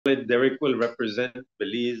Derrick will represent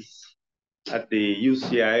Belize at the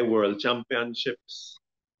UCI World Championships,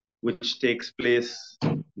 which takes place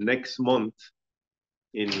next month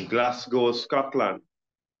in Glasgow, Scotland.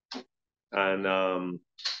 And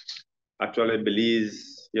actually,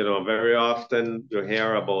 Belize, very often you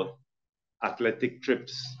hear about athletic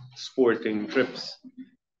trips, sporting trips.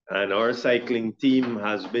 And our cycling team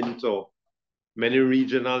has been to many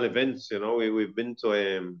regional events. We've been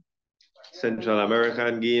to Central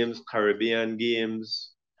American Games, Caribbean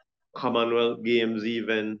Games, Commonwealth Games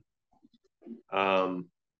even.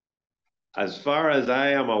 As far as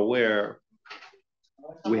I am aware,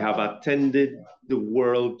 we have attended the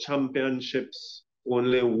World Championships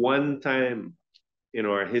only one time in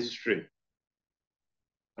our history.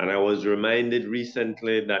 And I was reminded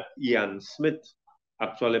recently that Ian Smith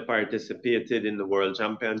actually participated in the World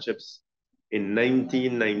Championships in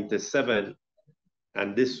 1997.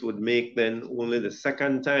 And this would make then only the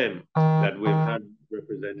second time that we've had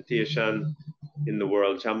representation in the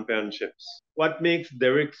World Championships. What makes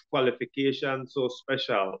Derrick's qualification so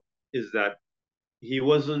special is that he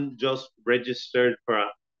wasn't just registered for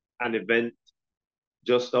an event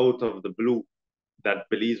just out of the blue that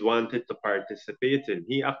Belize wanted to participate in.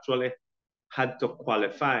 He actually had to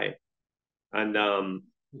qualify. And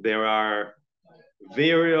there are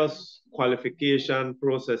various qualification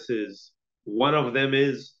processes. One of them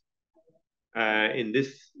is in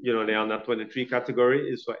this, the under 23 category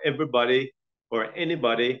is for everybody or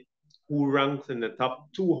anybody who ranks in the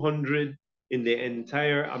top 200 in the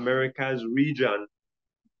entire Americas region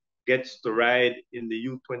gets to ride in the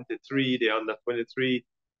U23, the under 23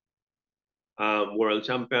 World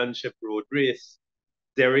Championship road race.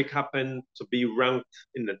 Derrick happened to be ranked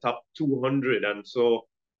in the top 200. And so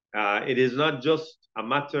it is not just a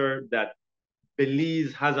matter that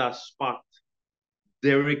Belize has a spot.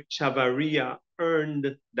 Derrick Chavarria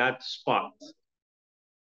earned that spot.